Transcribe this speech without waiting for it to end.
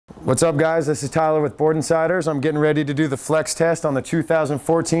What's up guys, this is Tyler with Board Insiders. I'm getting ready to do the flex test on the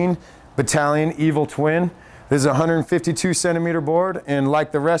 2014 Bataleon Evil Twin. This is a 152 centimeter board, and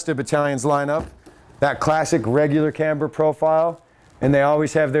like the rest of Batalion's lineup, that classic regular camber profile, and they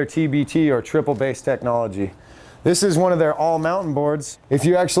always have their TBT or triple base technology. This is one of their all mountain boards. If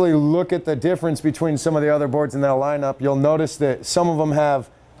you actually look at the difference between some of the other boards in their lineup, you'll notice that some of them have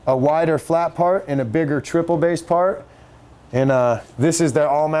a wider flat part and a bigger triple base part. And this is their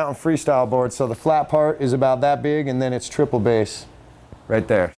all mountain freestyle board. So the flat part is about that big, and then it's triple base right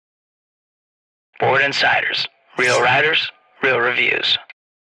there. Board Insiders, real riders, real reviews.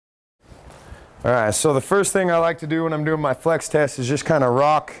 All right, so the first thing I like to do when I'm doing my flex test is just kind of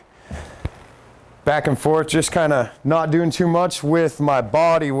rock back and forth, just kind of not doing too much with my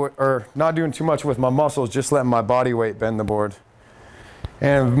body, or not doing too much with my muscles, just letting my body weight bend the board.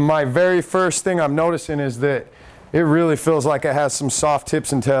 And my very first thing I'm noticing is that it really feels like it has some soft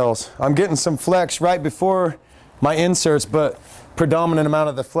tips and tails. I'm getting some flex right before my inserts, but predominant amount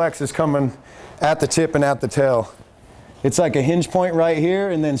of the flex is coming at the tip and at the tail. It's like a hinge point right here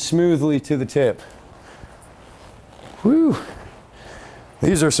and then smoothly to the tip. Whew.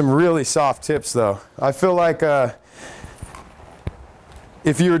 These are some really soft tips though. I feel like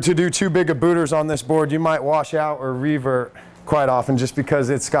if you were to do too big of booters on this board, you might wash out or revert quite often just because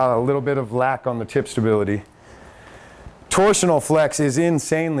it's got a little bit of lack on the tip stability. Torsional flex is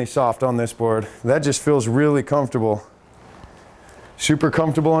insanely soft on this board. That just feels really comfortable. Super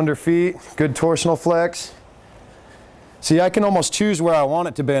comfortable under feet, good torsional flex. See, I can almost choose where I want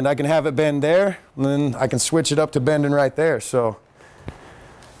it to bend. I can have it bend there, and then I can switch it up to bending right there. So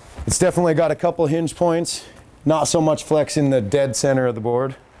it's definitely got a couple hinge points, not so much flex in the dead center of the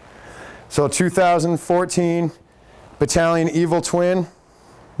board. So 2014 Bataleon Evil Twin,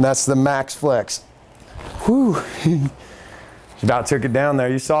 that's the max flex. Whew. About took it down there.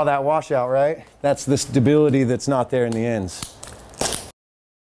 You saw that washout, right? That's the stability that's not there in the ends.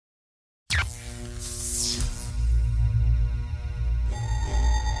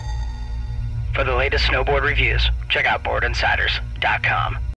 For the latest snowboard reviews, check out boardinsiders.com.